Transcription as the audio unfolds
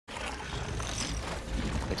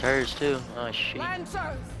hers too. Oh shit.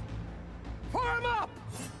 Lancers! Form up!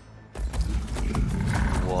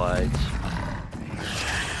 What?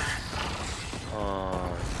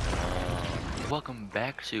 Oh no. Welcome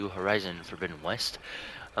back to Horizon Forbidden West.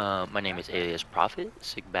 My name is AeolusProphet.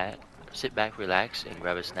 Sit back, relax, and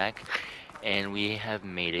grab a snack. And we have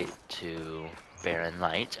made it to Barren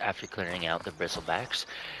Light after clearing out the bristlebacks.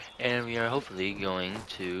 And we are hopefully going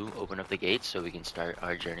to open up the gates so we can start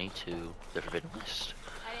our journey to the Forbidden West.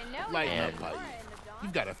 Lighten up, Pai.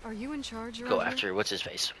 You've got to... Are you in charge, Go after what's his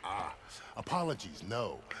face. Apologies,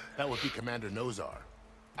 no. That would be Commander Nozar.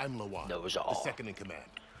 I'm Lawan, the second in command.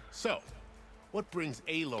 So, what brings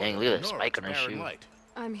Aloy Dang, look at that spike on her shoe.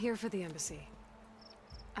 I'm here for the embassy.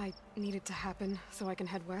 I need it to happen so I can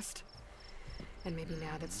head west. And maybe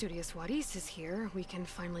now that Studious Wadis is here, we can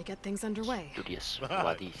finally get things underway. Studious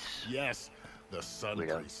Wadis. Yes, the Sun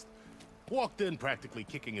Priest. Walked in practically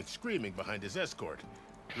kicking and screaming behind his escort.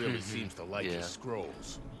 Really seems to like his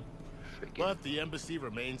scrolls. But the embassy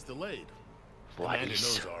remains delayed. Commander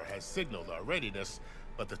Nozar has signaled our readiness,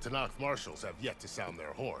 but the Tanakh marshals have yet to sound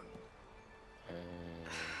their horn.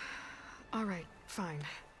 All right, fine.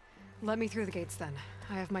 Let me through the gates then.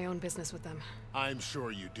 I have my own business with them. I'm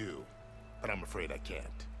sure you do, but I'm afraid I can't.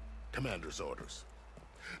 Commander's orders.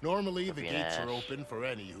 Normally, the gates are open for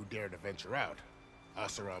any who dare to venture out.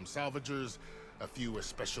 Asaram salvagers, a few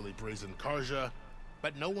especially brazen Karja,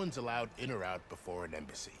 but no one's allowed in or out before an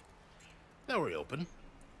embassy. Now we're open.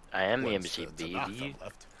 I am the embassy, baby.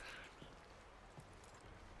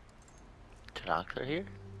 Tanakh are here?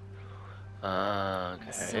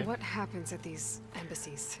 Okay. So what happens at these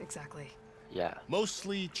embassies, exactly? Yeah.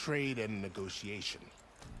 Mostly trade and negotiation.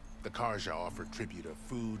 The Karja offer tribute of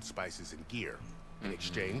food, spices, and gear. In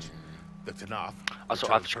exchange, the Tanakh also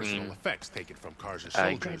off screen effects taken from Karja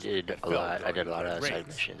I soldiers. did a lot of side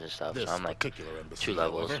missions and stuff, so I'm like 2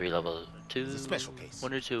 levels, 3 levels, 2,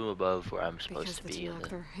 1 or 2 above where I'm supposed to be in the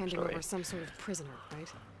they're handing story. over some sort of prisoner,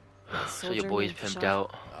 right? So your boy's pimped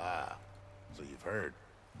out. So you've heard.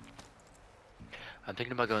 I'm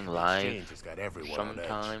thinking about going live Has got everyone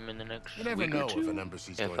sometime in the next you never week know or 2. If an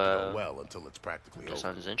embassy's going to go well until it's practically that over.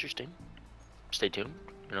 sounds interesting. Stay tuned,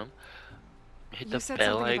 you know. Hit You the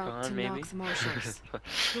bell icon, about maybe.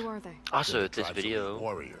 Who are they? Also, if this video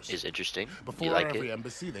is interesting, Before you like every it,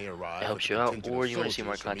 embassy, they arrive it helps you out, or you want to see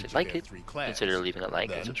more content like it, consider leaving a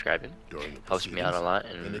like and subscribing. Helps me out a lot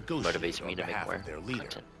and motivates me to make more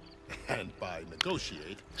content. And by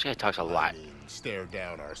negotiate, this guy talks a lot. I mean, stare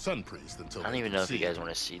down our Sun Priest until I don't even know if you guys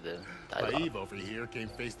want to see the dialogue. Eve over here came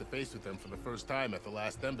face to face with them for the first time at the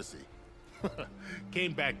last embassy.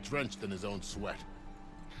 Came back drenched in his own sweat.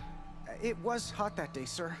 It was hot that day,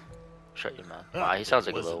 sir. Shut your mouth. Wow, he sounds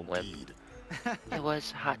like a little wimp. It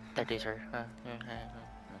was hot that day, sir.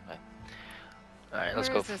 Okay. Alright, let's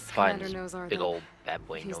go find this big old bad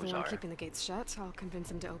boy If he's the one Nozar. keeping the gates shut, I'll convince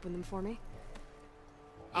him to open them for me.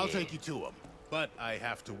 I'll take you to him, but I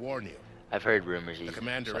have to warn you. I've heard rumors he's the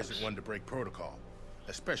commander isn't one to break protocol,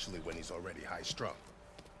 especially when he's already high-strung.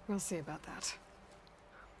 We'll see about that.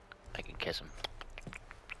 I can kiss him.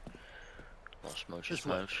 Little smoochy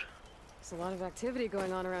smooch. There's a lot of activity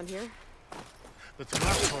going on around here. The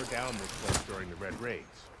Tanakh tore down this place during the Red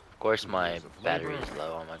Raids. Of course, my battery is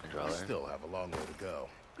low on my controller. We still have a long way to go.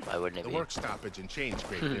 Why wouldn't it be? The work stoppage and change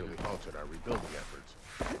greatly nearly halted our rebuilding efforts.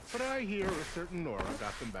 But I hear a certain Nora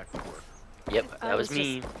got them back to work. Yep, that was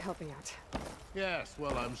me. Just helping out. Yes,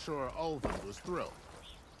 well, I'm sure Ulvin was thrilled.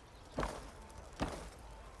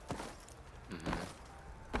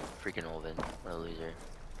 Freaking Ulvin, what a loser.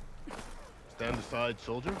 Stand aside,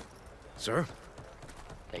 soldier. Sir?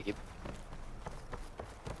 Thank you.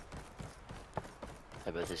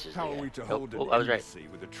 I bet this is How are we to hold an embassy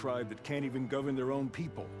with a tribe that can't even govern their own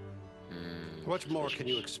people? What more can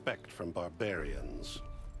you expect from barbarians?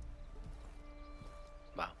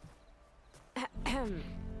 Wow.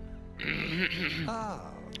 Ah,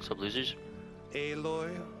 So losers?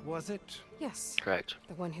 Aloy, was it? Yes. Correct.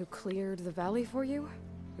 The one who cleared the valley for you?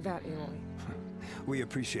 That Aloy. We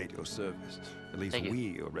appreciate your service. At least Thank you.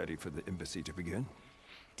 we are ready for the embassy to begin.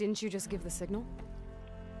 Didn't you just give the signal?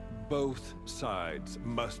 Both sides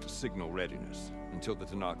must signal readiness. Until the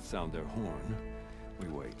Tanakh sound their horn, we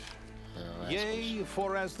wait. Yea,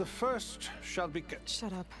 for as the first shall be...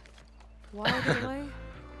 Shut up. Why the delay?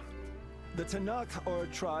 The Tanakh are a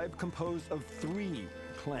tribe composed of 3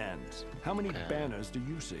 clans. How many banners do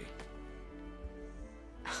you see?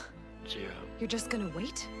 0. You're just gonna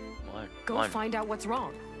wait? 1. Go find out what's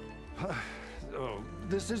wrong. Oh,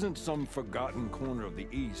 this isn't some forgotten corner of the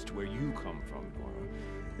East where you come from, Nora.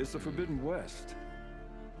 It's the Forbidden West.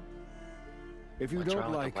 If you What's don't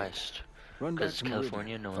wrong with like the West? Run back Because it's to Meridian.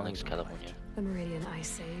 California, no one Find likes her California. light. The Meridian I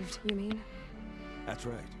saved, you mean? That's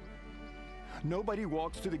right. Nobody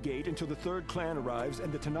walks to the gate until the third clan arrives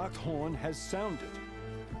and the Tanakh horn has sounded.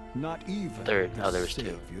 Not even Third. the Oh, there was two.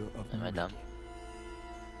 savior of Am I dumb?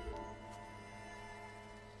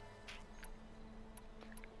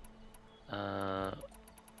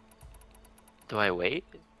 Do I wait?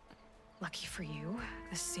 Lucky for you,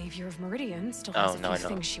 the savior of Meridian still has Oh, a few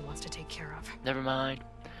things she wants to take care of. Never mind.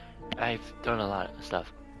 I've done a lot of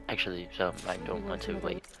stuff, actually, so I don't want to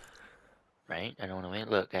wait. Right? I don't want to wait.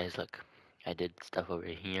 Look, guys, look. I did stuff over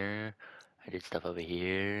here. I did stuff over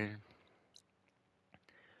here.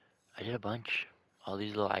 I did a bunch. All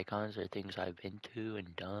these little icons are things I've been to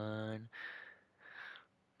and done.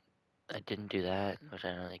 I didn't do that, which I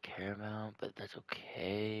don't really care about, but that's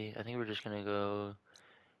okay. I think we're just gonna go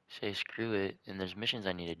say screw it, and there's missions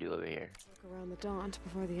I need to do over here. Look around the Daunt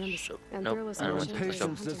before the embassy. So, And nope, Fearless I don't want mentioned to. there's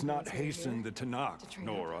Patience a does hunting not grounds over hasten here. the To Tanakh, train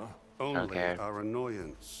up. Nora. Only care. our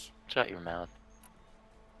annoyance. Shut your mouth.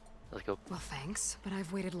 Let's go. Well, thanks, but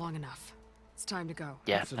I've waited long enough. It's time to go.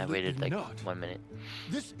 Yeah, Absolutely I waited like not. 1 minute.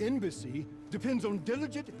 This embassy depends on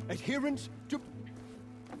diligent adherence to...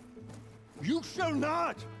 You shall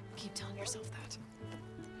not! Keep telling yourself that.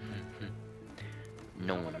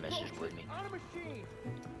 No one messes with me.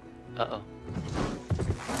 Uh-oh.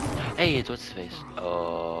 Hey, it's what's his face?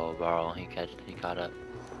 Oh, Barl, he caught up.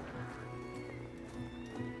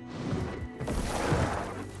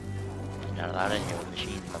 You're not allowed in here with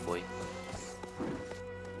machines, my boy.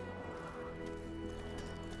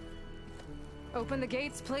 Open the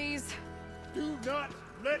gates, please. Do not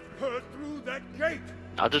let her through that gate.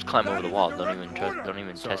 I'll just climb over That the is wall. a Don't direct even order. don't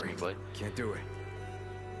even test me, boy. Can't do it.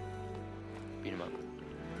 Beat him up.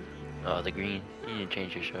 Oh, the green. You need to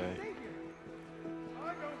change your shirt. I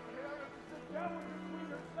don't care if it's the devil between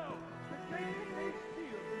herself. The gate ain't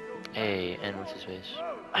sealed. Hey, and what's his face?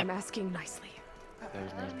 I'm asking nicely.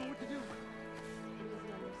 What's his name?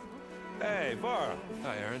 Hey, Varl.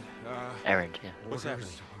 Hi, Aaron. Aaron, yeah. What's happening?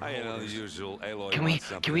 I ain't on the usual Aloy.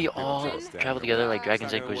 Can we all travel together like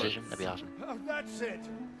Dragon's Inquisition? That'd be awesome. Oh, that's it.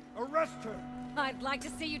 Arrest her. I'd like to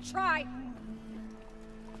see you try.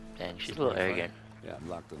 Dang, she's a little arrogant. Yeah, I'm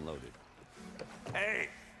locked and loaded. Hey,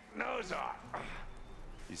 nose off.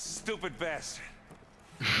 You stupid bastard.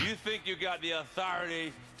 You think you got the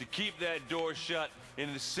authority to keep that door shut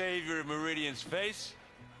in the savior of Meridian's face?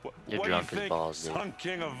 You're What drunk do you as think balls, dude. Sun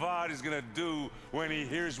King Avad is gonna do when he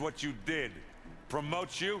hears what you did?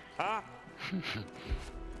 Promote you, huh?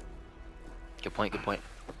 Good point, good point.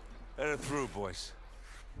 Let her through, boys.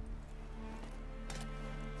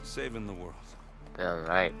 Saving the world.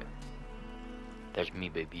 Alright. There's me,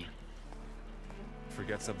 baby.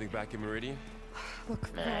 Forget something back in Meridian?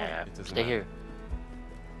 Look, Nah, It doesn't stay matter. here.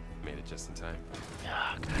 Made it just in time.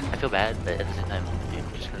 Ah, I feel bad, but at the same time, dude,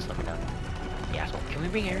 I'm just gonna slow me down. Yeah, so can we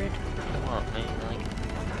bring Aaron? Come on, man.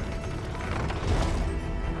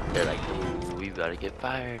 They're like, ooh, we gotta get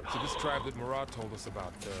fired. So this tribe that Murad told us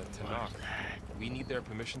about, the Tanakh, we need their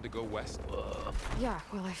permission to go west? Whoa, yeah,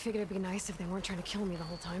 well, I figured it'd be nice if they weren't trying to kill me the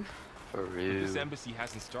whole time. for This real. embassy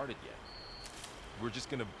hasn't started yet. We're just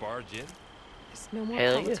gonna barge in? There's no more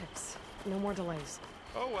Hell yeah. politics. No more delays.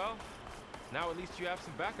 Oh well. Now at least you have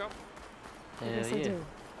some backup. I Hell guess I yeah. do.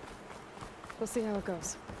 We'll see how it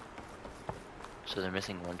goes. So they're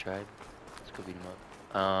missing one tribe. Let's go beat them up.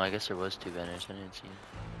 I guess there was 2 banners. I didn't see them.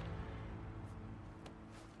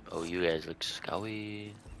 Oh, you guys look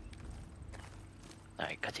scowy.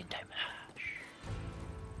 Alright, cutscene time. Shh.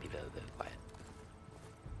 Be a little bit quiet.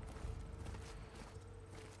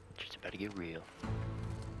 Just about to get real.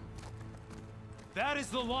 That is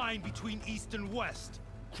the line between east and west.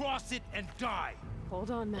 Cross it and die.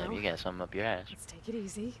 Hold on now. Damn, you got something up your ass. Let's take it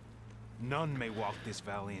easy. None may walk this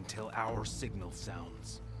valley until our signal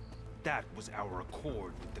sounds. That was our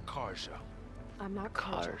accord with the Karja. I'm not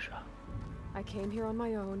Karja. Karja. I came here on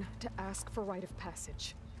my own to ask for rite of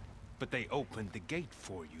passage. But they opened the gate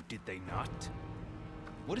for you, did they not?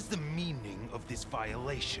 What is the meaning of this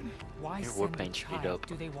violation? Why Your send a warpaint's pretty child? dope.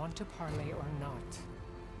 Do they want to parley or not?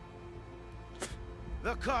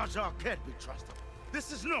 The Karja can't be trusted.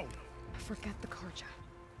 This is known. Forget the Karja.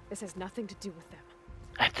 This has nothing to do with them.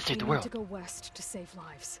 I have to save the We need world. to go west to save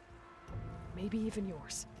lives. Maybe even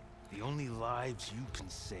yours. The only lives you can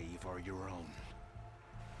save are your own.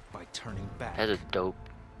 By turning back. That's a dope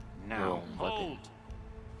Now, little weapon.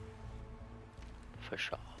 For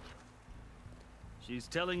sure. She's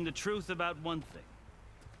telling the truth about one thing.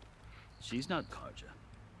 She's not Karja.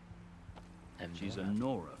 And She's a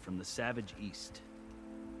Nora from the Savage East.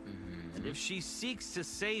 And if she seeks to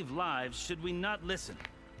save lives, should we not listen?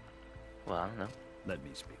 Well, I don't know. Let me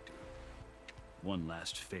speak to her. One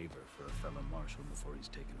last favor for a fellow marshal before he's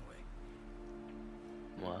taken away.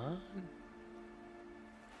 What?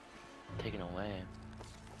 Taken away.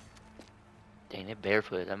 Dang it,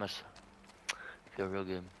 barefoot. That must feel real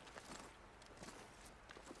good.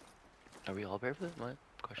 Are we all barefoot? What?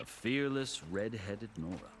 Question. A fearless, red-headed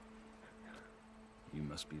Nora. You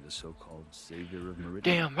must be the so-called savior of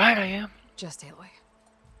Meridian. Damn right I am. Just Aloy.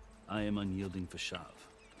 I am unyielding Fashav.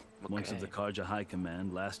 Okay. Once of the Karja High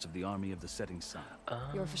Command, last of the army of the setting sun.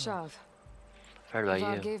 You're Fashav. Heard about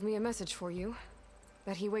Avad you. gave me a message for you.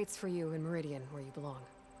 That he waits for you in Meridian, where you belong.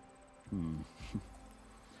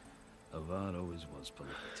 Avad always was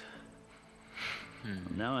polite.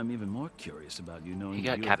 Now I'm even more curious about you knowing He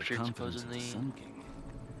got you captured, have the confidence supposedly. of the Sun King.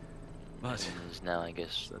 But And is now, I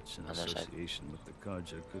guess, such an on their side. association with the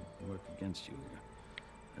Karja could work against you here,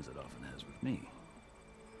 as it often has with me.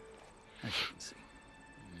 As you can see.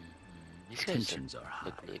 These guys Tensions are high.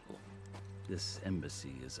 look really cool. This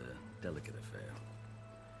embassy is a delicate affair.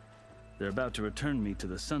 They're about to return me to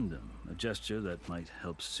the Sundom, a gesture that might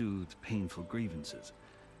help soothe painful grievances.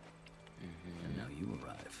 And now you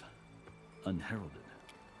arrive, unheralded.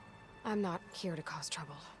 I'm not here to cause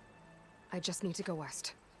trouble. I just need to go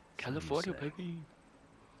west. California, say. baby.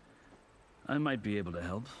 I might be able to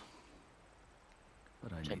help,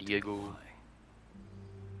 but I San need Diego. to comply.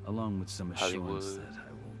 Along with some assurance Hollywood. that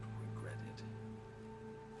I won't regret it.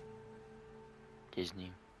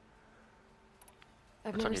 Disney.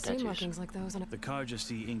 I've What's on never your seen tattoos? markings like those on a... The Karja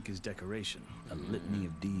see ink is decoration, a litany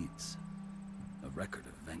of deeds, a record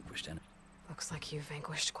of vanquished enemies. Looks like you've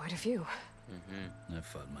vanquished quite a few. I've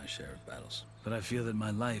fought my share of battles, but I feel that my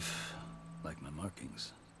life, like my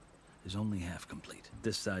markings, is only half complete.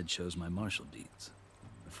 This side shows my martial deeds.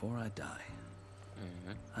 Before I die,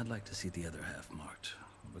 I'd like to see the other half marked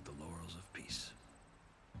with the laurels of peace.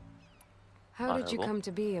 How did you Honorable. come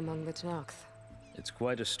to be among the Tenakth? It's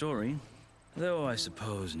quite a story, though I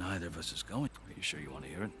suppose neither of us is going. Are you sure you want to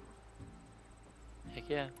hear it? Heck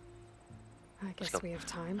yeah. I guess go. we have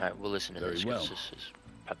time. Alright, we'll listen to Very this well. because this is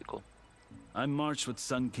probably cool. I marched with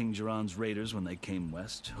Sun King Jiran's raiders when they came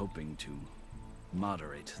west, hoping to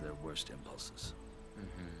moderate their worst impulses.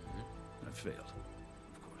 I failed,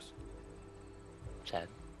 of course. Sad.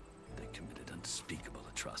 They committed unspeakable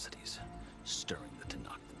atrocities, stirring the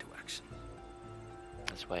Tenakth into action.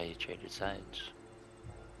 That's why he traded sides.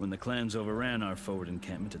 When the clans overran our forward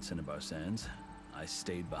encampment at Cinnabar Sands, I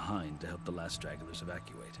stayed behind to help the last stragglers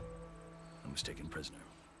evacuate. I was taken prisoner.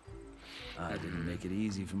 I didn't make it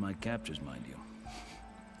easy for my captors, mind you.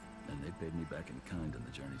 And they paid me back in kind on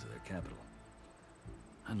the journey to their capital.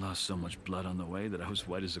 I lost so much blood on the way that I was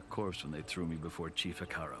white as a corpse when they threw me before Chief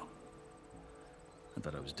Hikaro. I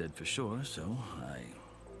thought I was dead for sure, so I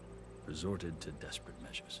resorted to desperate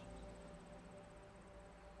measures.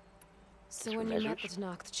 So when you met the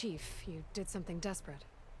Tenakth chief, you did something desperate.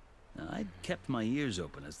 I'd kept my ears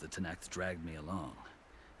open as the Tenakth dragged me along,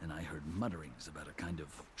 and I heard mutterings about a kind of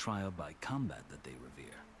trial by combat that they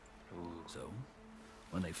revere. So,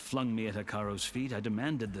 when they flung me at Hikaro's feet, I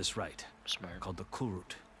demanded this right, called the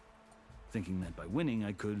Kurut, thinking that by winning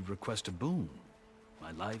I could request a boon,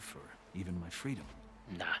 my life or even my freedom.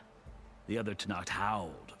 Nah. The other Tenakth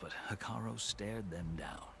howled, but Hikaro stared them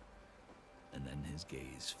down, and then his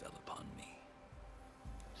gaze fell upon me.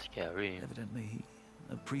 Scary. Evidently, he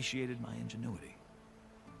appreciated my ingenuity.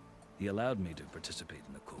 He allowed me to participate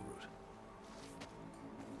in the Kurut.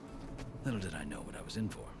 Little did I know what I was in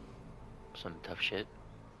for. Some tough shit.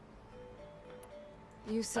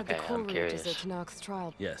 You said Okay, the I'm Kurut is a curious. Tenakth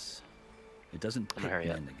trial. Yes. It doesn't I'm pit gonna hurry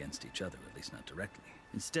up. men against each other, at least not directly.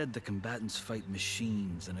 Instead, the combatants fight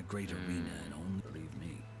machines in a great arena, and only believe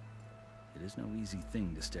me, it is no easy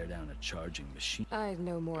thing to stare down a charging machine. I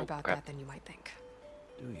know more about crap. that than you might think.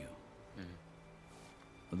 Do you?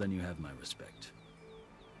 Well, then you have my respect.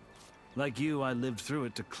 Like you, I lived through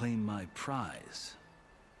it to claim my prize.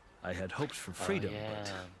 I had hoped for freedom, Oh, yeah.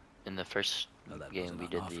 but In the first No, that game, wasn't we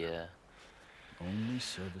on did offer. the, only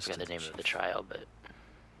service forgot to the name of the chief. trial, but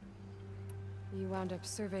You wound up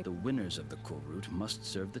surveying... The winners of the Kurut must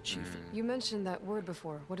serve the chief. You mentioned that word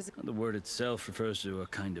before. What is it? The word itself refers to a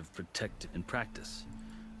kind of protect in practice.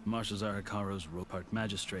 Marshals are Hikaro's role, part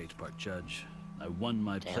magistrate, part judge. I won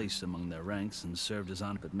my place among their ranks and served as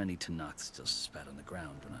honor, but many Tenakth still spat on the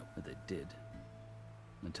ground when they did.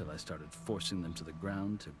 Until I started forcing them to the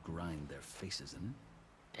ground to grind their faces in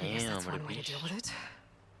it. I guess damn, that's what a one way to deal beast. with it.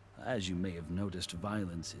 As you may have noticed,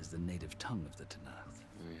 violence is the native tongue of the Tenakth.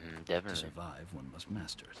 To Definitely, survive, one must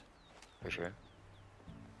master it. for sure.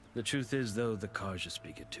 The truth is, though, the Karja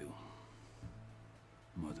speak it too.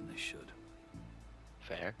 More than they should.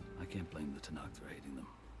 Fair. I can't blame the Tenakth for hating them.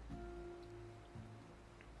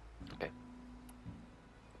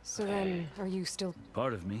 So then, are you still...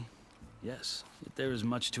 Part of me, yes. Yet there is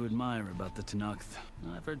much to admire about the Tenakth.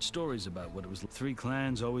 I've heard stories about what it was. 3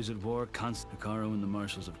 clans always at war, constant. Hekarro and the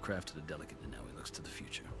marshals have crafted a delicate, and now he looks to the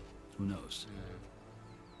future. Who knows?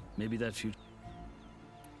 Maybe that future...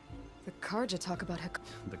 The Karja talk about Hek...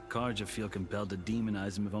 The Karja feel compelled to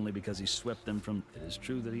demonize him if only because he swept them from... It is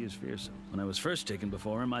true that he is fearsome. When I was first taken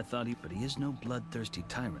before him, I thought he... But he is no bloodthirsty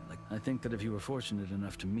tyrant. Like, I think that if you were fortunate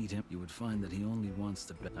enough to meet him, you would find that he only wants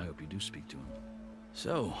the best. I hope you do speak to him.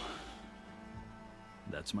 So...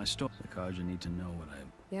 That's my story. The Karja need to know what I...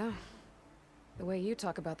 Yeah. The way you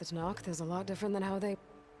talk about the Tenakth is a lot different than how they...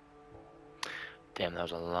 Damn, that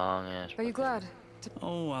was a long ass. Are you glad?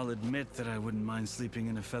 Oh, I'll admit that I wouldn't mind sleeping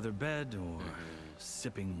in a feather bed or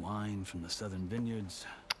sipping wine from the southern vineyards.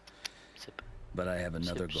 But I have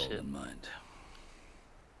another goal in mind.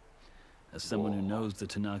 As someone who knows the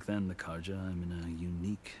Tenakth and the Karja, I'm in a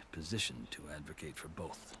unique position to advocate for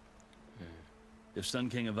both. If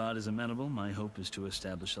Sun King Avad is amenable, my hope is to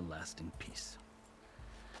establish a lasting peace.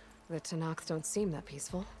 The Tenakth don't seem that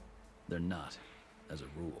peaceful. They're not, as a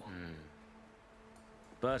rule.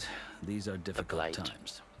 But these are difficult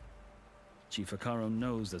times. Chief Hekarro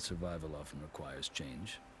knows that survival often requires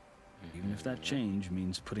change, even if that change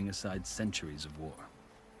means putting aside centuries of war.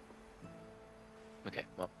 Okay,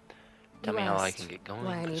 well, tell me how I can get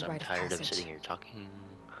going, because I'm tired of sitting here talking.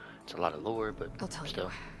 It's a lot of lore, but I'll tell still.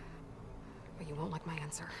 you. But you won't like my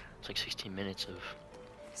answer. It's like 16 minutes of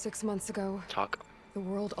 6 months ago, talk. The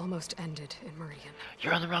world almost ended in Meridian.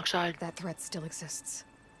 You're on the wrong side. That threat still exists.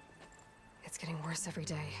 It's getting worse every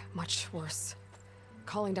day, much worse.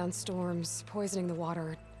 Calling down storms, poisoning the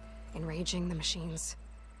water, enraging the machines.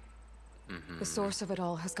 The source of it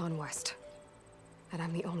all has gone west. And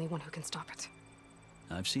I'm the only one who can stop it.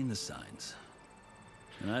 I've seen the signs.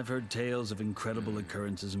 And I've heard tales of incredible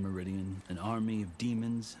occurrences in Meridian, an army of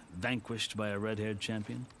demons vanquished by a red-haired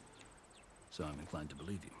champion. So I'm inclined to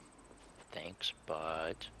believe you. Thanks,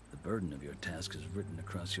 but... The burden of your task is written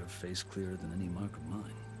across your face clearer than any mark of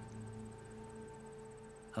mine.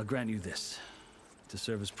 I'll grant you this, to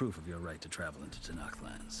serve as proof of your right to travel into Tenakth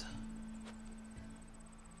lands.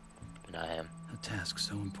 And I am. A task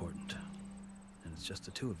so important, and it's just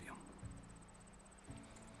the 2 of you.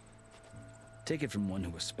 Take it from one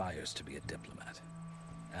who aspires to be a diplomat.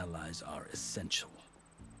 Allies are essential.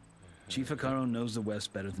 Chief Hekarro knows the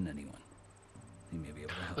West better than anyone. He may be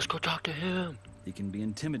able to help. Let's go talk to him. He can be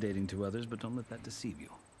intimidating to others, but don't let that deceive you.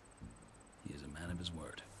 He is a man of his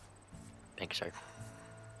word. Thanks, sir.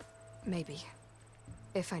 Maybe.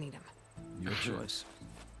 If I need him. Your choice.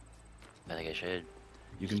 I think I should.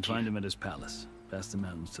 You can find him at his palace, past the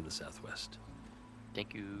mountains to the southwest.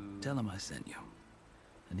 Thank you. Tell him I sent you,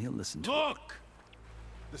 and he'll listen to Look!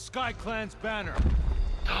 The Sky Clan's banner.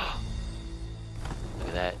 Look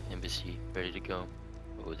at that embassy, ready to go.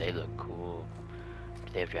 Oh, they look cool.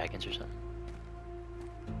 Do they have dragons or something?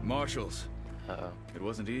 Marshals. Uh-oh. It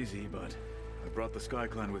wasn't easy, but I brought the Sky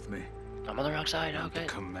Clan with me. I'm on the wrong side, okay. The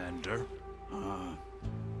commander?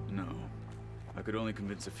 No. I could only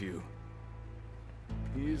convince a few.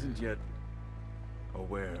 He isn't yet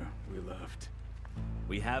aware we left.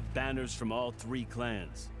 We have banners from all 3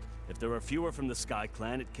 clans. If there are fewer from the Sky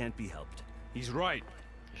Clan, it can't be helped. He's right.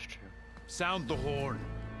 It's true. Sound the horn.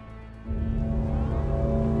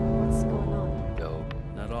 What's going on? Dope.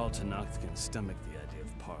 Not all Tenakth can stomach the idea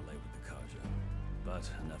of parley with the Karja, but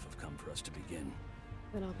enough have come for us to begin.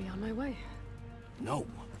 Then I'll be on my way. No.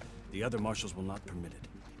 The other marshals will not permit it.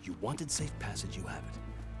 You wanted safe passage, you have it.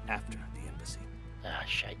 After the embassy. Ah,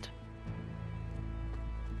 shite.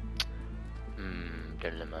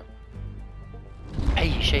 Dilemma. Hey,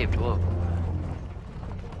 he shaved, whoa.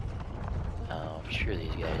 Oh, sure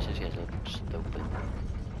these guys look stupid.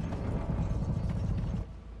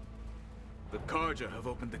 The Karja have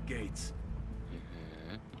opened the gates.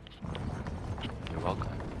 You're welcome.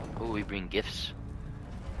 Oh, we bring gifts.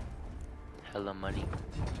 Hella money.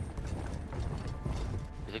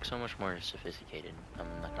 We look so much more sophisticated, I'm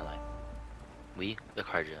not gonna lie. We? The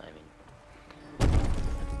Karja, I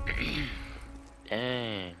mean.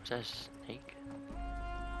 Dang, is that a snake?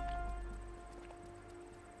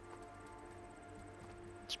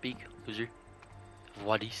 Speak, loser.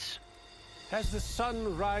 Wadis. As the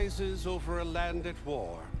sun rises over a land at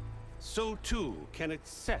war, so too can it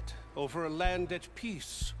set over a land at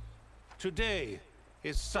peace. Today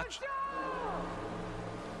is such...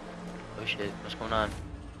 Oh shit, what's going on?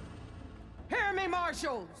 Hear me,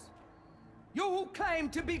 marshals! You who claim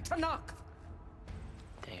to be Tenakth!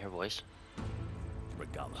 Dang, her voice.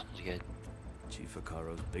 Regala. Sounds good. Chief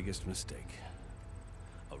Hekarro's biggest mistake.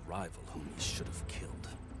 A rival whom he should have killed.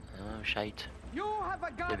 Oh, shite. You have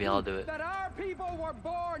Maybe I'll do forgotten it. that our people were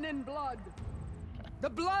born in blood. The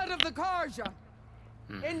blood of the Karja.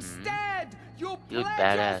 Instead, you look pledge your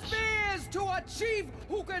badass. spears to a chief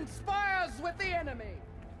who conspires with the enemy.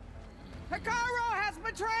 Hikaru has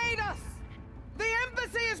betrayed us. The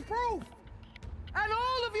embassy is proof. And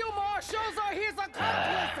all of you marshals are his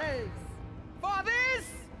accomplices. For this,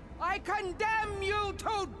 I condemn you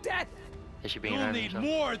to death. Is she being You'll need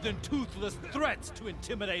more than toothless threats to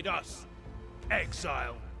intimidate us.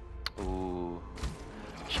 Exile. Ooh.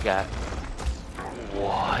 She got...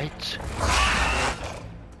 What?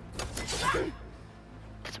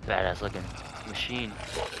 That's a badass looking machine.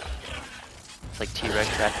 It's like T-Rex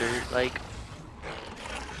Raptor, like.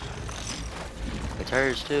 It's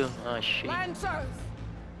hers too. Oh shit. Lancers,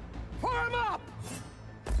 form up.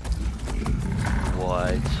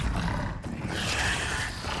 What?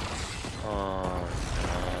 Oh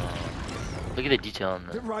no. Look at the detail on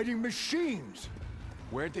They're the riding machines.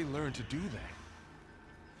 Where'd they learn to do that?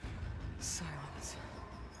 Silence.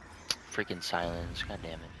 freaking silence. God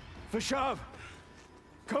damn it. Vashav,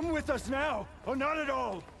 come with us now, or not at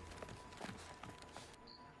all.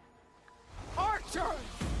 Archers,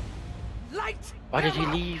 light. Why did he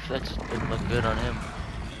leave? That didn't look good on him.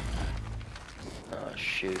 Oh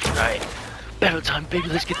shoot. Alright. Battle time, baby,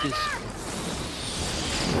 let's get this.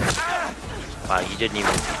 Wow, he didn't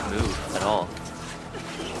even move at all.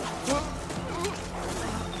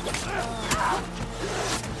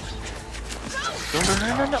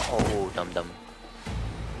 No. Oh, dum.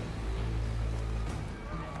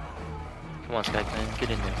 Come on, Skyclan, get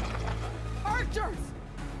in there. Archers,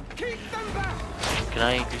 keep them back. Can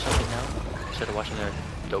I do something now? Instead of watching a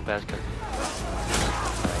dope ass cut?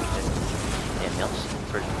 Anything else?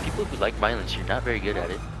 For people who like violence, you're not very good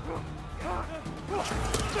at it.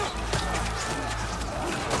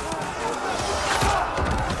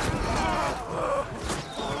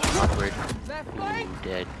 Awkward. Ooh,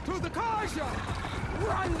 dead. To the Karja.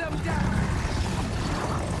 Run them down.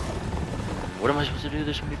 What am I supposed to do?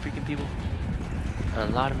 There's so many freaking people. A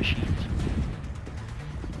lot of machines.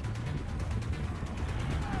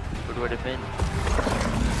 Where do I defend?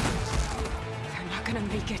 They're not gonna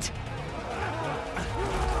make it.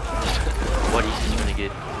 What? He's just gonna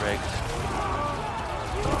get wrecked.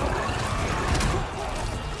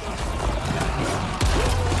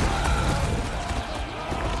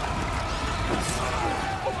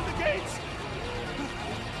 Open the gates!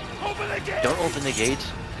 Open the gates! Don't open the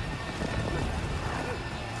gates.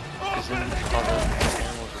 Because then all the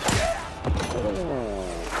animals will...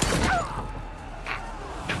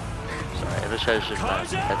 Sorry, I wish I should not.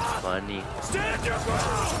 That's funny. Stand your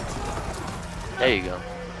ground! There you go.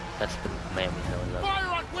 That's the man we know and love.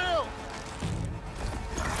 Fire at will!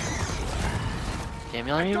 Damn,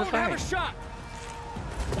 y'all ain't even Don't have firing. a shot!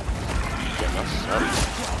 Damn, y'all suck.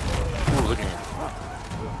 Ooh, look at him.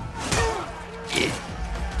 Yeah.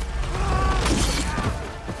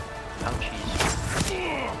 Ouchies.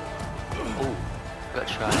 Ooh, got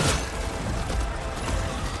shot.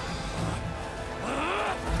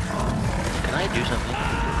 Can I do something?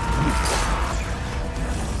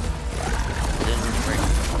 Didn't break.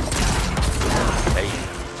 Hey,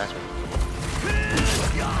 that's what you did.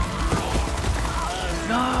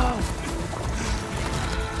 No!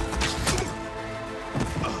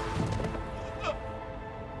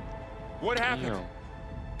 What happened? Damn.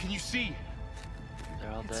 Can you see?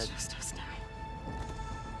 They're all dead. It's just us now.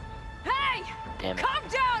 Hey! Damn it. Calm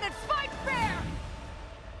down and fight fair!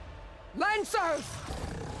 Lancers,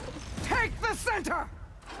 take the center.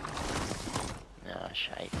 Oh,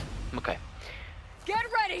 shite. Okay. Get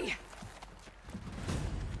ready!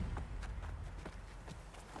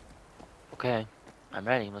 Okay. I'm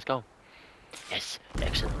ready. Let's go. Yes.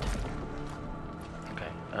 Excellent.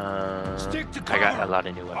 Okay. Stick to I got cover. a lot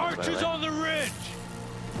of new weapons, by the Archers way. on the ridge!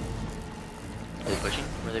 Are they pushing?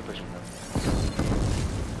 Where are they pushing from?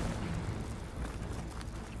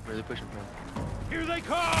 Where are they pushing from? Here they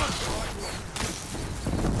come!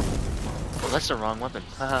 Oh, that's the wrong weapon.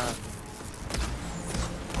 Haha.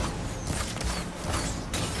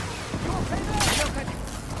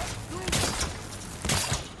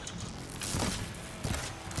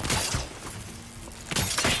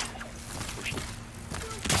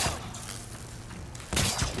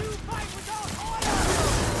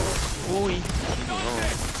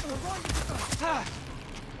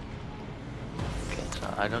 Okay,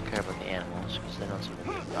 so I don't care about the animals because they don't seem to be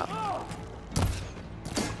a problem.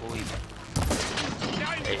 Ooh.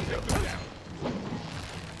 There you go.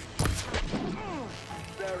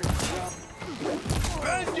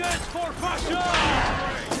 Vengeance for Pasha!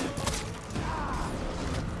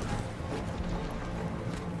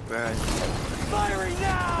 Where are you? firing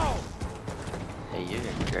now! Hey, you're a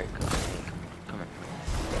jerk. Come on.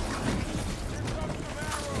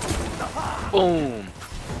 Boom!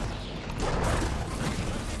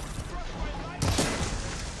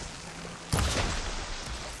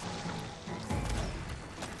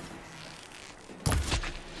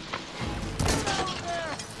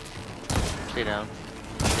 Stay down.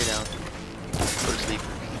 Stay down. Go to sleep.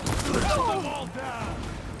 Go to sleep.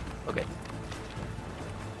 Okay.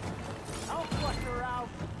 I'll flush her out.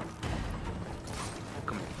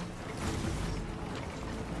 Come on.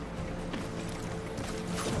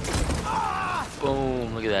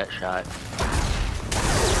 Boom! Look at that shot.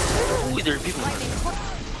 Ooh, there's people.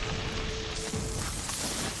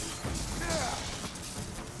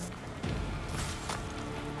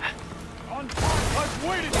 I've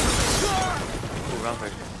waited. Ooh, wrong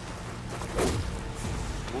person.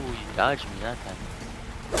 Ooh, you dodged me that time.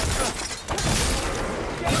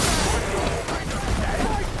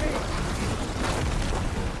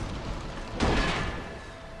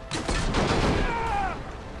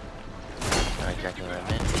 Not exactly what I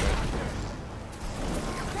meant.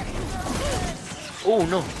 Oh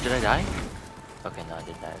no! Did I die? Okay, no, I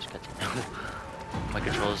didn't die. I just got to my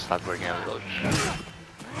controls stopped working. I was like, oh shit.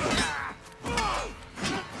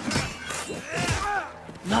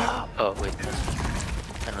 No! Oh, wait. I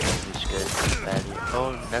don't know who's good. Who's bad here.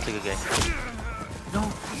 Oh, that's a good guy. No!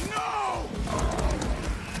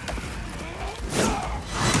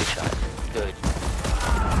 Good shot. Good.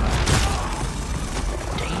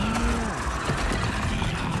 Damn!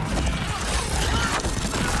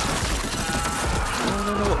 No,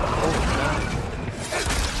 no, no. Oh,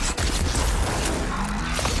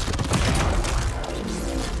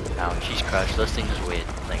 no. Ow, she's crushed. Those things weigh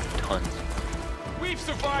like tons. We've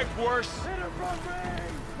survived worse.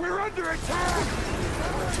 We're under attack.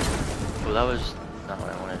 Well, that was not what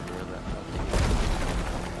I wanted to do, but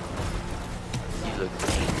you look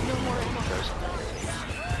mean. Throw something at your face.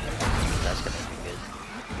 That's gonna be good.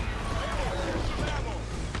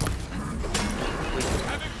 Wait.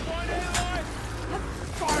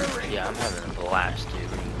 Yeah, I'm having a blast,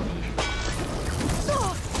 dude.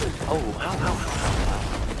 Oh, how?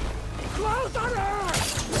 Close on her!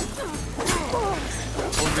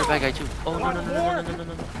 Oh, you're a bad guy too. Oh, no. No,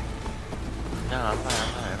 I'm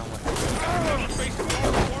fine. I don't want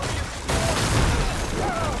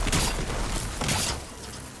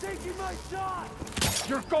Taking my shot!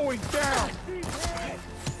 You're going down!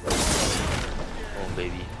 Oh,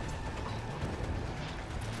 baby.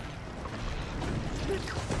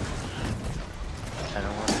 I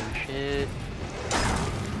don't want to do shit.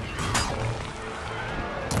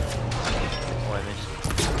 Oh, I missed.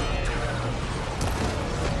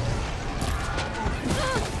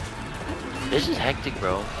 This is hectic,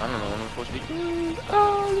 bro. I don't know what I'm supposed to be doing.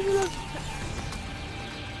 Oh, look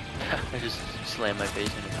at that. I just slammed my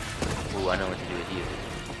face in it. Ooh, I know what to do with you.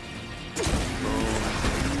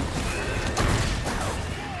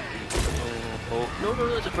 Oh, no,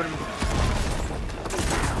 that's in front of me.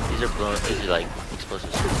 These are blowing, these are like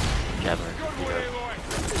explosives. Javelin.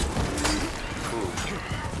 Ooh.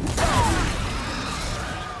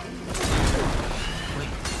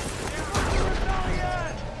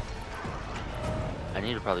 I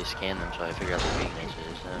need to probably scan them so I figure out their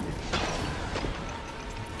weaknesses.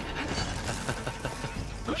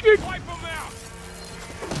 I'm scared.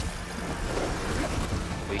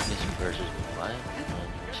 Weakness versus what? I didn't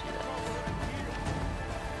even see that.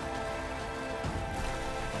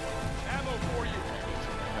 Ammo for you.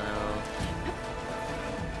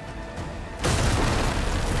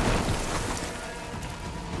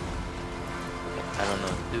 I don't know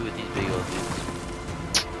what to do with these big old dudes.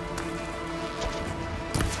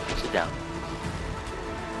 Sit down.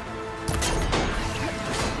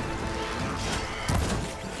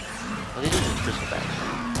 Well, these are just crystal bags.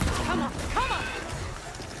 Come on!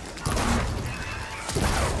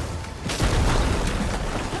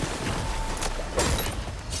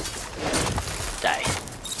 Die.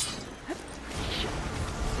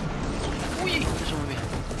 Whee! There's one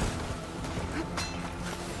behind.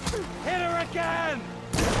 Hit her again!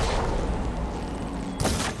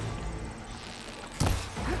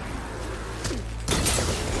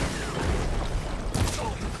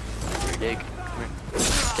 Dig. Come here.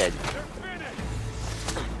 Dead.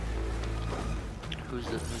 Who's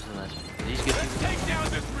the last one? Are these good people? Take down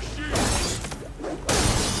this machine.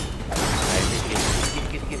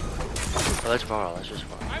 Alright, get. Oh, that's Varl. That's just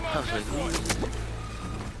Varl. I was like, who is this?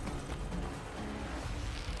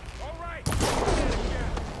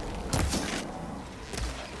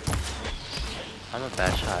 I'm a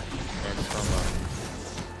bad shot. And so,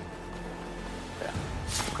 yeah.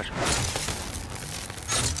 Crush him.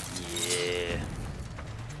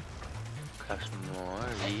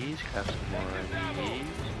 Let's grab some more of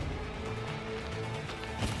these.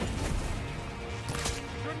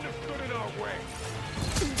 Shouldn't have stood in our way.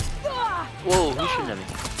 Whoa, who's shooting at me?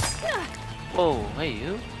 Whoa, hey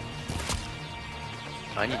you.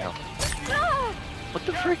 I need help. What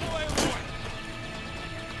the frick?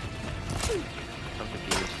 I'm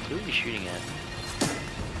confused. Who are we shooting at?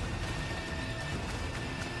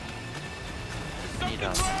 I need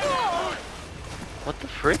help. What the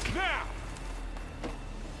frick?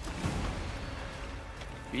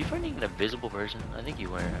 Are you finding an invisible person? I think you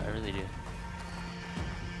were. I really do.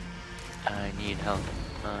 I need help.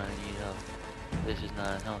 I need help. This is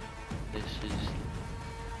not help. This is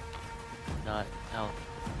not help.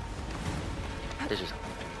 This is help.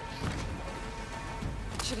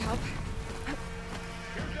 Should help. Yeah.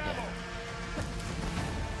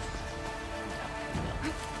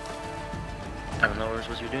 I don't know what we're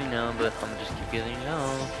supposed to be doing now, but I'm gonna just keep getting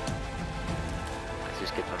help. Let's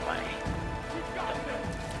just get from my.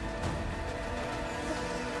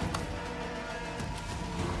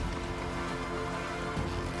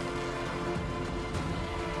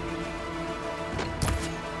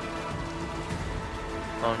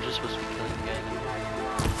 Oh, I'm just supposed to be killing the guy.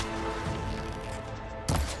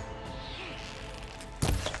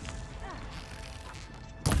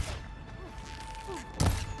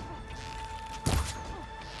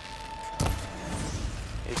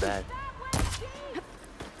 You're bad.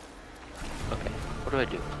 Okay, what do I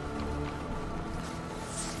do?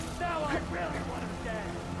 Now I really want him dead.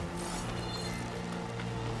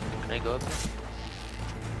 Can I go up there?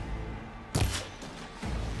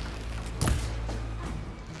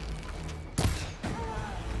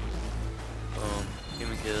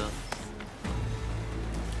 Human kill.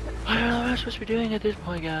 I don't know what I'm supposed to be doing at this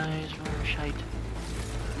point, guys. We're shite.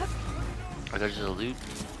 I got just a loot.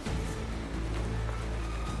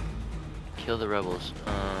 Kill the rebels.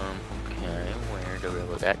 Okay, where the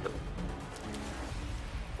rebels at though?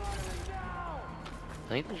 I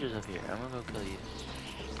think they're just up here. I'm gonna go kill you.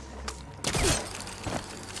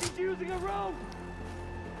 He's using a rope.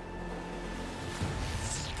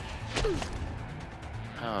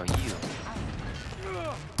 Oh, you.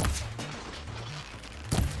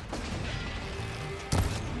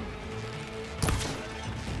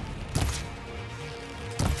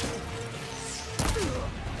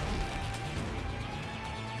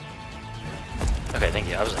 Okay, thank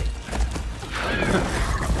you. I was like,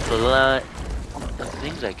 it's a lot of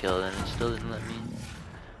things I killed, and it still didn't let me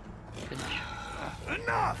finish.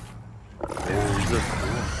 Enough. Oh, you look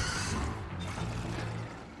cool.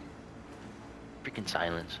 Freaking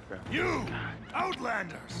silence, bro. You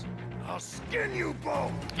outlanders! I'll skin you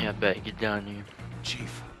both. Yeah, I bet. Get down here.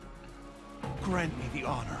 Chief, grant me the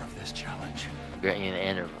honor of this challenge. Grant you the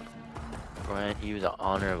honor. Grant you the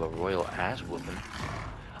honor of a royal ass whooping.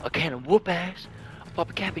 A can of whoop ass. I'll pop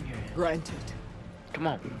a cap in your head. Granted. Come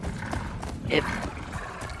on. Hit.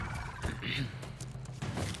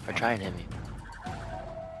 Or try and hit me.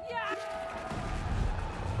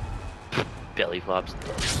 Belly flops.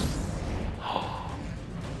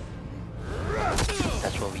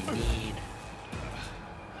 That's what we need.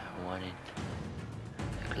 I wanted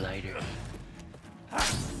a glider.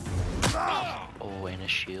 Oh, and a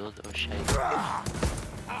shield. Oh shit.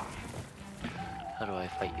 How do I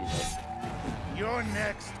fight you then? You're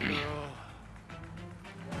next, girl.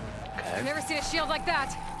 Okay. I've never seen a shield like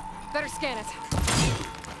that. Better scan it.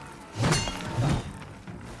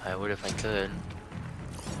 I would if I could.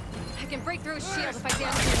 I can break through his shield if I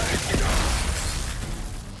damage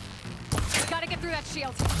it. Gotta get through that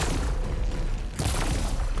shield.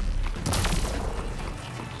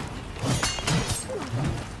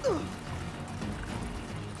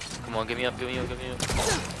 Come on, get me up, get me up, get me up.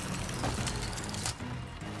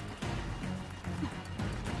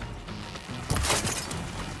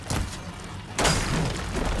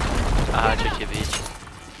 Ah, chichi bitch.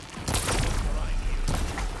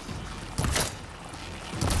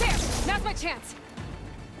 There! Now's my chance!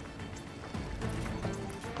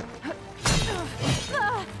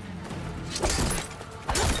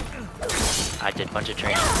 I did a bunch of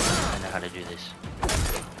training. I know how to do this.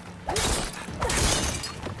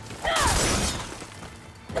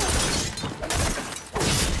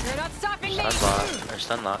 You're not stopping me! Stunlock, or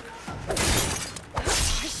stunlock.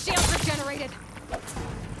 His shield's regenerated.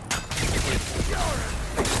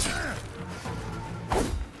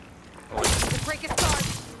 To break his guard.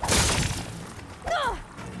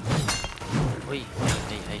 Wait,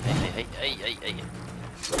 hey.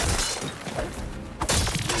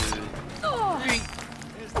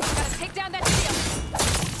 Gotta take down that shield.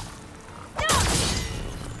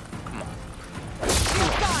 Come on.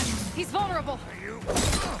 Shield's gone. He's vulnerable.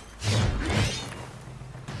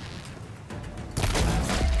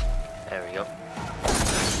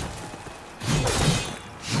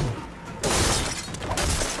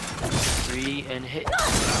 3 and hit.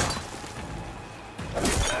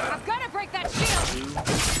 I've got to break that shield. 2,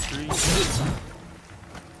 3.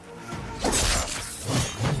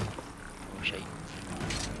 Oh shit.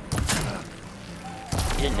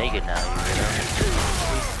 You're naked now, you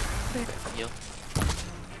know? Yo.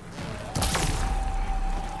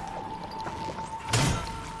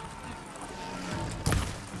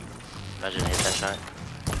 Imagine hit that shot.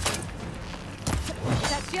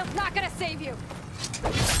 That shield's not gonna save you.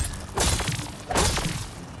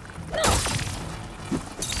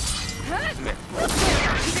 Come here.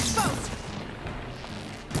 He's exposed.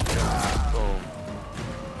 Boom.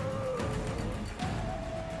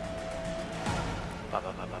 Ba,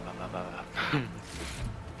 ba, ba, ba, ba, ba, ba, ba.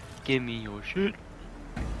 Give me your shit.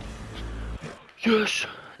 Yes.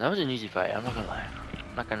 That was an easy fight. I'm not gonna lie.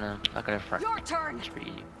 Not gonna front. Your turn. It's pretty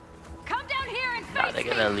easy. Come down here and face Nah, they're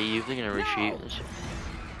gonna leave. They're gonna retreat. No.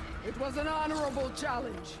 It was an honorable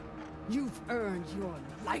challenge. You've earned your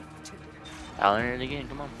life today. I'll earn it again.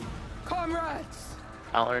 Come on. Comrades,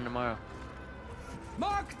 I'll earn tomorrow.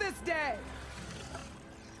 mark this day.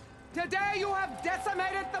 Today you have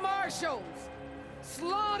decimated the marshals,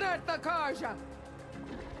 slaughtered the Karja.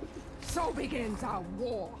 So begins our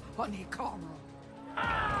war on Hikaru.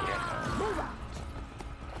 Move out.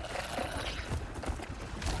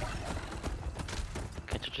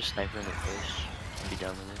 Can't you just snipe her in the face and be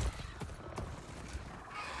done with it?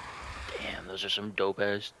 Damn, those are some dope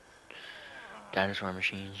ass dinosaur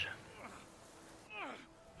machines.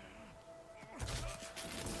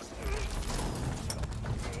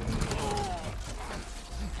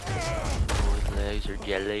 Both legs are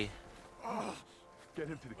jelly. Get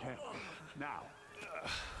him to the camp. Now.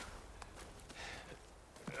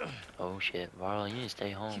 Oh shit, Varl, you need to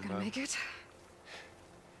stay home, You bro. gonna make it?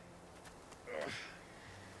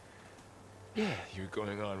 Yeah, you're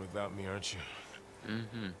going on without me, aren't you?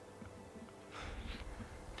 Mm-hmm.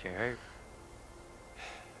 You're hurt.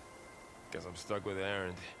 Guess I'm stuck with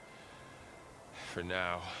Aaron. For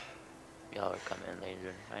now. Y'all are coming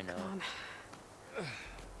later, I know. Come on.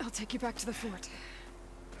 I'll take you back to the fort.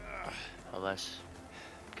 Oh, less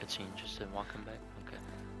cutscene just to walk him back? Okay.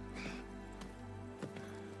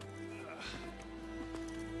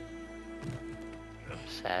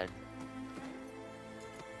 Sad.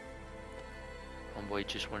 Homeboy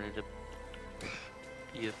just wanted to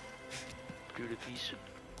be a dude of peace.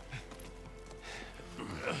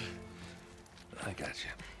 I got you.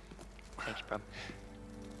 Thanks, bro.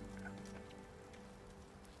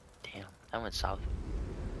 Damn, I went south.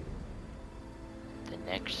 The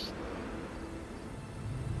next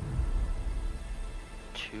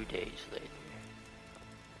 2 days later,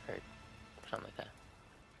 or something like that.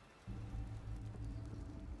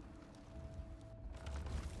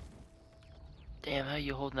 Damn, how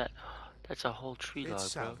you holding that? That's a whole tree log,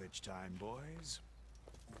 It's bro. salvage time, boys.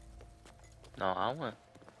 No, I want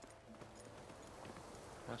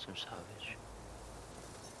some salvage.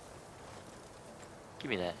 Give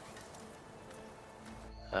me that.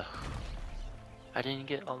 Ugh. I didn't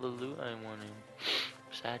get all the loot I wanted.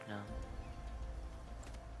 Sad now.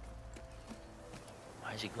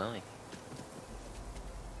 Why is he glowing?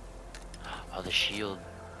 Oh, the shield.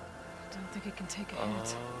 Don't think it can take a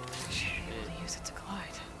hit. Oh, I should be able to use it to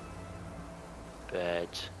glide.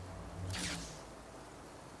 Bet.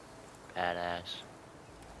 Badass.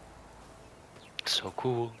 So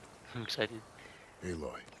cool. I'm excited.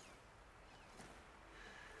 Aloy.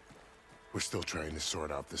 We're still trying to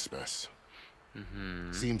sort out this mess.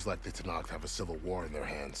 Seems like the Tenakth have a civil war in their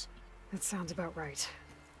hands. That sounds about right.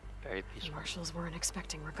 Very The peaceful. marshals weren't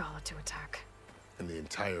expecting Regala to attack. And the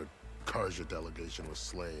entire Karja delegation was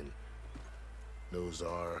slain.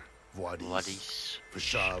 Nozar, Wadis,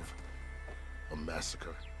 Fashav. A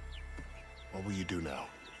massacre. What will you do now?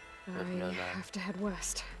 I have to head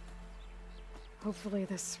west. Hopefully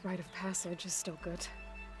this rite of passage is still good.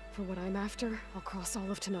 For what I'm after, I'll cross all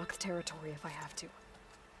of Tenakth territory if I have to.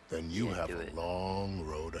 Then you have a long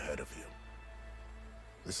road ahead of you.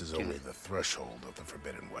 This is only the threshold of the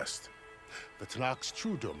Forbidden West. The Tenakth's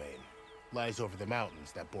true domain lies over the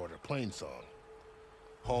mountains that border Plainsong,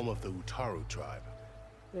 home of the Utaru tribe.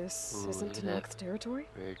 This Ooh, isn't look at that Tenakth territory?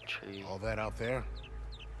 Red tree. All that out there?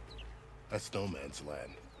 That's no man's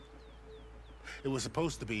land. It was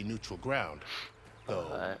supposed to be neutral ground,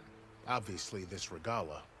 though obviously this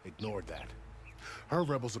Regala ignored that. Her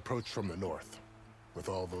rebels approached from the north, with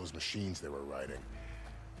all those machines they were riding.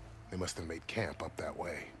 They must have made camp up that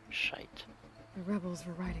way. Shite. The rebels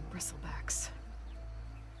were riding bristlebacks.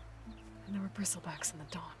 And there were bristlebacks in the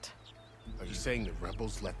Daunt. Are you saying the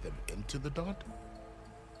rebels let them into the Daunt?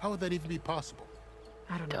 How would that even be possible?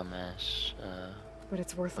 I don't know. Dumbass. But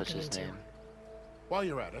it's worth What's looking his into. name? While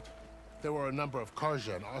you're at it, there were a number of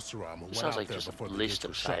Karja and Oseram who went out there before the gates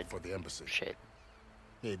were shut for the embassy. Shit.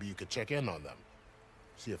 Maybe you could check in on them.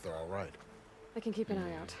 See if they're all right. I can keep an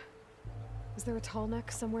eye out. Is there a tall neck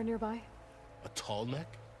somewhere nearby? A tall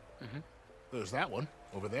neck? Mm-hmm. There's that one,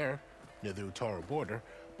 over there, near the Utaru border.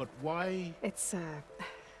 But why? It's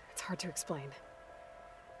hard to explain.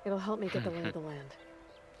 It'll help me get the lay of the land.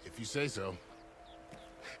 If you say so.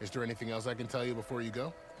 Is there anything else I can tell you before you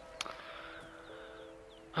go?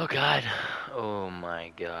 Oh God. Oh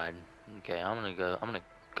my God. Okay, I'm gonna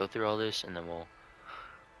go through all this and then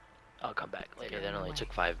I'll come back later. That only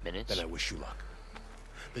took 5 minutes. Then I wish you luck.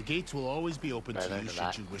 The gates will always be open to you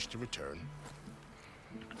should you wish to return.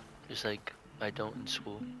 Just like I don't in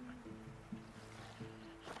school.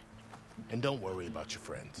 And don't worry about your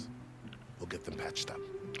friends. We'll get them patched up.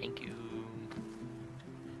 Thank you.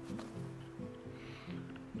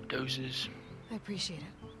 Doses. I appreciate it.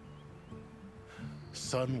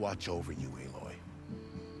 Sun watch over you, Aloy.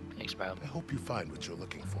 Thanks, bro. I hope you find what you're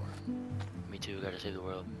looking for. Me too. Gotta save the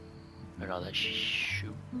world. And all that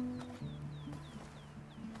shoot.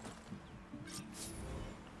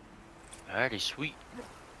 Alrighty, sweet.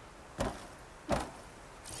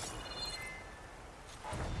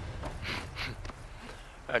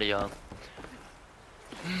 Alrighty, y'all.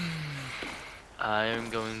 I'm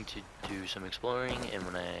going to do some exploring, and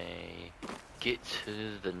when I get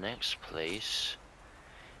to the next place,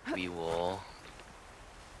 we will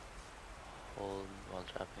hold while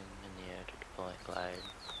dropping in the air to deploy glide.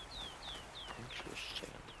 Interesting.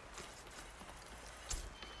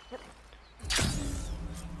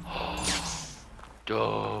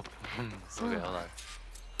 Dope. Okay, hold on.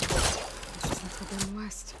 This is the Forbidden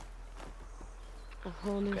West. A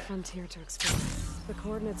whole new frontier to explore. The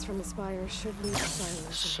coordinates from the spire should lead to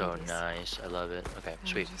silence. So nice. I love it. Okay,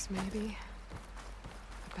 sweet. Just maybe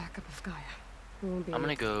a backup of Gaia. I'm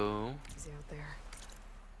gonna go easy out there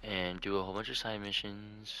and do a whole bunch of side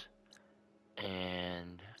missions,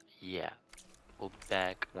 and yeah, we'll be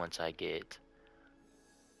back once I get,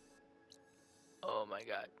 oh my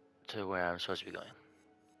God, to where I'm supposed to be going.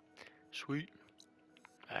 Sweet.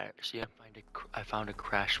 Alright, see, I found a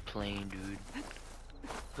crash plane, dude.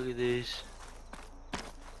 Look at this.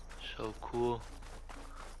 So cool.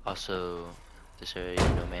 Also, this area,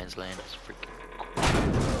 no man's land, is freaking cool,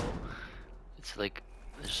 bro. It's like,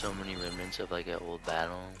 there's so many remnants of like an old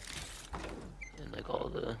battle. And like all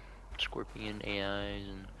the Scorpion AIs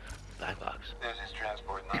and black box. This is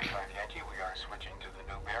Transport 95 Yankee. We are switching to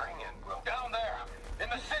the new bearing and we'll... Down there! In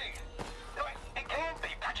the city! No, it can't be.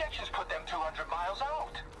 Projections put them 200 miles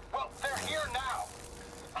out. Well, they're here now.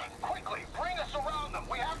 Quickly, bring us around them.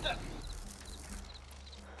 We have to...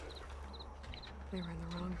 They were in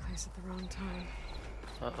the wrong place at the wrong time.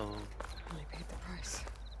 Uh-oh. And they paid the price.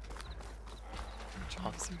 They're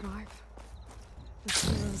trying to survive. The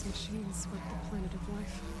Heroes machines swept the planet of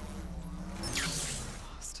life.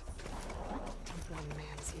 Lost. To one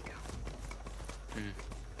man's ego.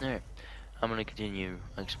 Alright. I'm gonna continue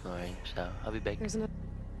exploring, so I'll be back. There's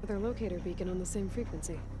another locator beacon on the same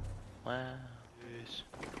frequency. Wow. Yes.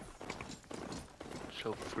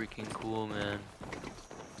 So freaking cool, man.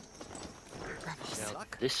 Rebels.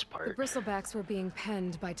 This part. The bristlebacks were being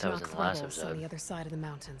penned by Tanakh rebels on the other side of the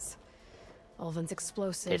mountains. Ulvin's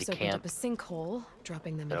explosives opened up a sinkhole,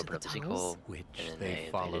 dropping them into the tunnels. Which they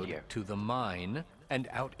followed to the mine and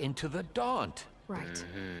out into the Daunt. Right.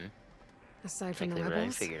 Aside from the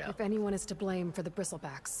rebels, if anyone is to blame for the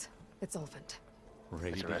bristlebacks, it's Ulvin.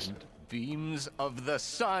 Radiant beams of the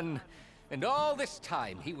sun. And all this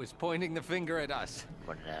time, he was pointing the finger at us.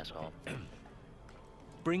 What an asshole.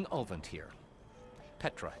 Bring Ulvin here.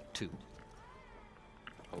 Petra, too.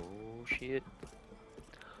 Oh, shit.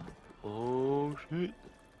 Oh, shit.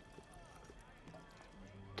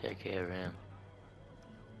 Take care of him.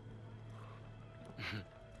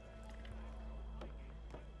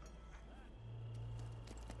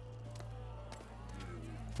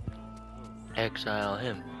 Exile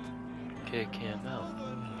him. Kick him out.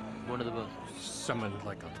 One of the both. Summoned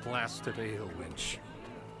like a blasted ale winch.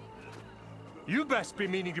 You best be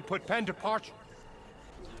meaning to put pen to parchment.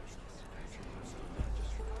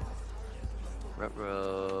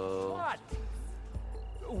 Ruh-roh. What?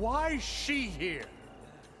 Why is she here?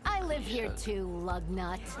 I live here too,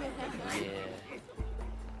 lugnut. Yeah.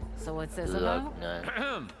 So what's this about?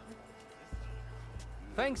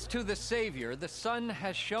 Thanks to the Savior, the sun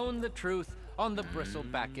has shown the truth on the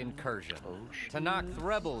Bristleback incursion. Tanakh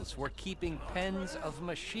rebels were keeping pens of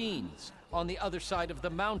machines on the other side of the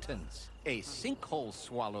mountains. A sinkhole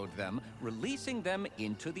swallowed them, releasing them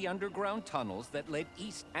into the underground tunnels that led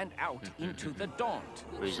east and out into the Daunt.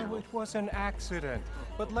 So it was an accident.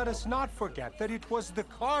 But let us not forget that it was the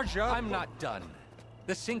Karja. I'm not done.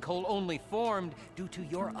 The sinkhole only formed due to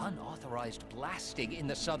your unauthorized blasting in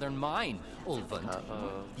the southern mine, Ulvund.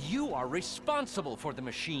 You are responsible for the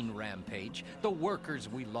machine rampage, the workers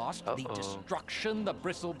we lost, the destruction the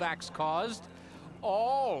Bristlebacks caused.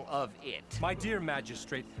 All of it. My dear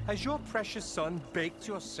magistrate, has your precious son baked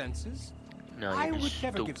your senses? No, I would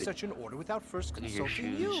never give such an order without first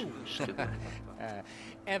consulting you.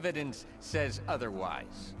 Evidence says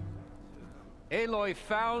otherwise. Aloy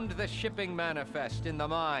found the shipping manifest in the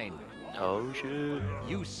mine. Oh, shit.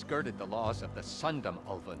 You skirted the laws of the Sundom,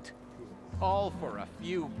 Ulvund. All for a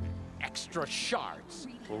few extra shards.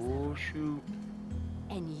 Oh, shoot.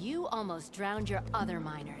 And you almost drowned your other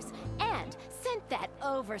miners. And sent that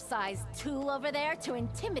oversized tool over there to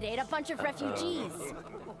intimidate a bunch of refugees.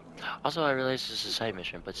 Also, I realize this is a side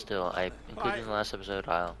mission, but still, I included in the last episode.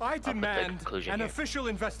 I'll put the demand conclusion an here. official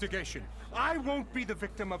investigation. I won't be the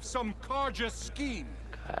victim of some Karja scheme.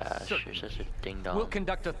 Gosh, you're such a ding-dong. We'll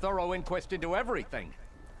conduct a thorough inquest into everything.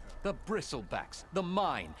 The Bristlebacks, the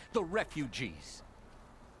mine, the refugees.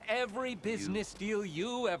 Every business deal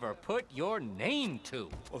you ever put your name to.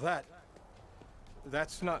 Well,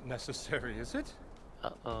 that's not necessary, is it?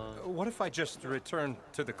 What if I just return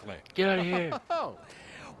to the clan? Get out of here. Oh,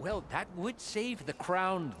 well, that would save the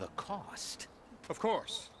crown the cost. Of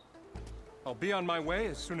course. I'll be on my way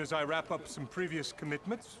as soon as I wrap up some previous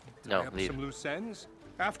commitments. No, tie up leave. some loose ends.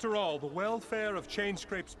 After all, the welfare of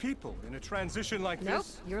Chainscrape's people in a transition like Nope,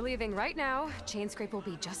 this... you're leaving right now. Chainscrape will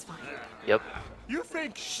be just fine. Yep. You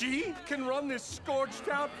think she can run this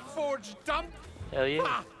scorched-out forge dump? Hell yeah.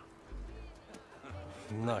 Ha!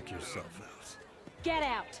 Knock yourself out. Get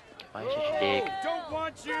out. Why is such a dick? Don't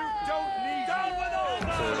want you, don't need you.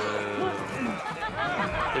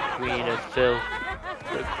 The queen of filth.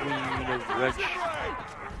 The queen of wretch.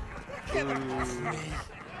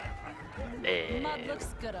 Mud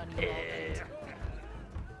looks good on you, Ulvund.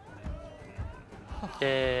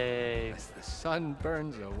 Yay. As the sun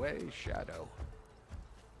burns away shadow.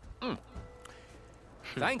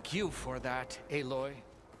 Thank you for that, Aloy.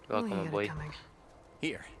 Welcome, my boy.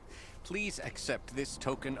 Here, please accept this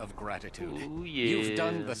token of gratitude. Ooh, yeah. You've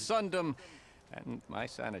done the Sundom and my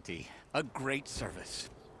sanity a great service.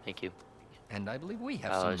 Thank you. And I believe we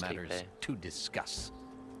have I'll some take matters pay. to discuss.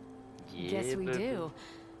 Yeah, Guess we baby. do.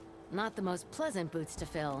 Not the most pleasant boots to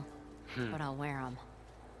fill, but I'll wear them.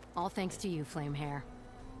 All thanks to you, Flame Hair.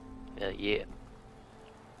 Yeah.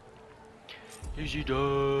 Easy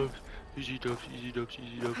dubs. Easy dubs, easy dubs,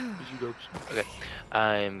 easy dubs, easy dubs. Okay,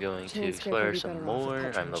 I'm going to explore some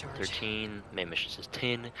more. I'm level 13. Main mission says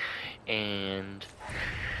 10. And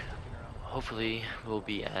hopefully we'll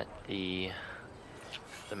be at the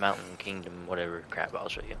Mountain Kingdom, whatever crap. I'll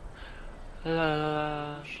show you.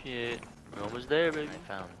 Shit. We're almost there, baby. I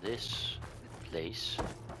found this place,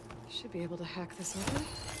 Should be able to hack this open.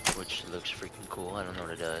 which looks freaking cool. I don't know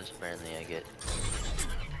what it does. Apparently I get...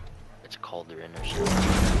 It's a cauldron or something.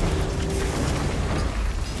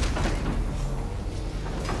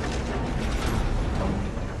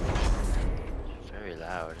 Very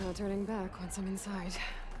loud. No turning back once I'm inside.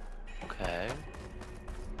 Okay.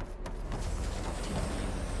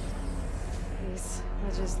 These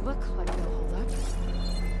ledges look like they'll hold up.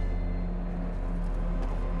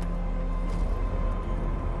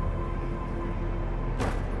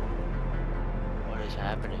 What is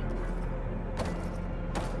happening?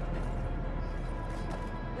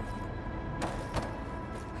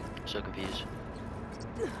 So confused.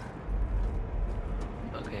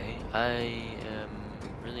 Okay, I am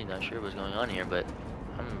really not sure what's going on here, but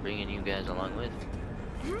I'm bringing you guys along with me.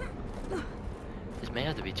 This may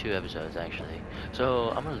have to be 2 episodes, actually.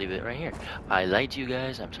 So, I'm gonna leave it right here. I lied to you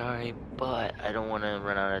guys, I'm sorry, but I don't want to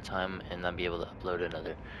run out of time and not be able to upload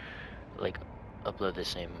another, like, upload the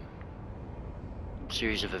same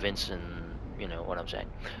series of events, and you know what I'm saying.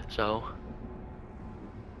 So,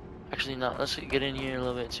 actually, no, let's get in here a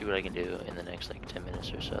little bit and see what I can do in the next, like, 10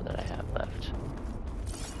 minutes or so that I have left.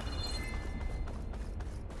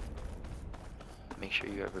 Make sure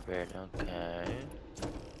you are prepared. Okay.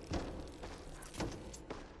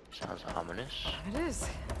 Sounds ominous. It is.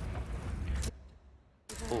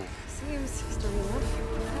 Oh. Seems sturdy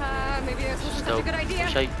enough. Maybe this wasn't such a Nope. good idea.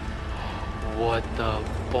 Wish What the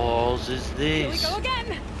balls is Here we this? go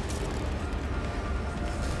again.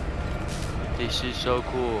 This is so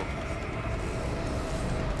cool.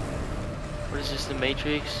 What is this, the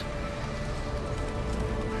Matrix?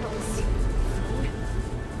 Pearls.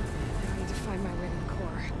 I need to find my rhythm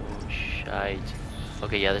core. Oh, shite.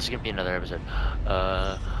 Okay, yeah, this is gonna be another episode.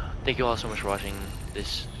 Thank you all so much for watching.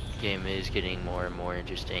 This game is getting more and more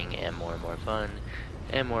interesting and more fun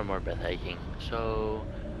and more breathtaking. So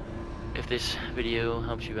if this video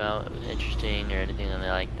helps you out, interesting or anything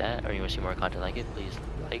like that, or you want to see more content like it, please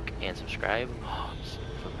like and subscribe.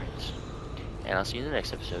 Footprints. And I'll see you in the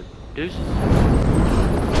next episode. Deuces.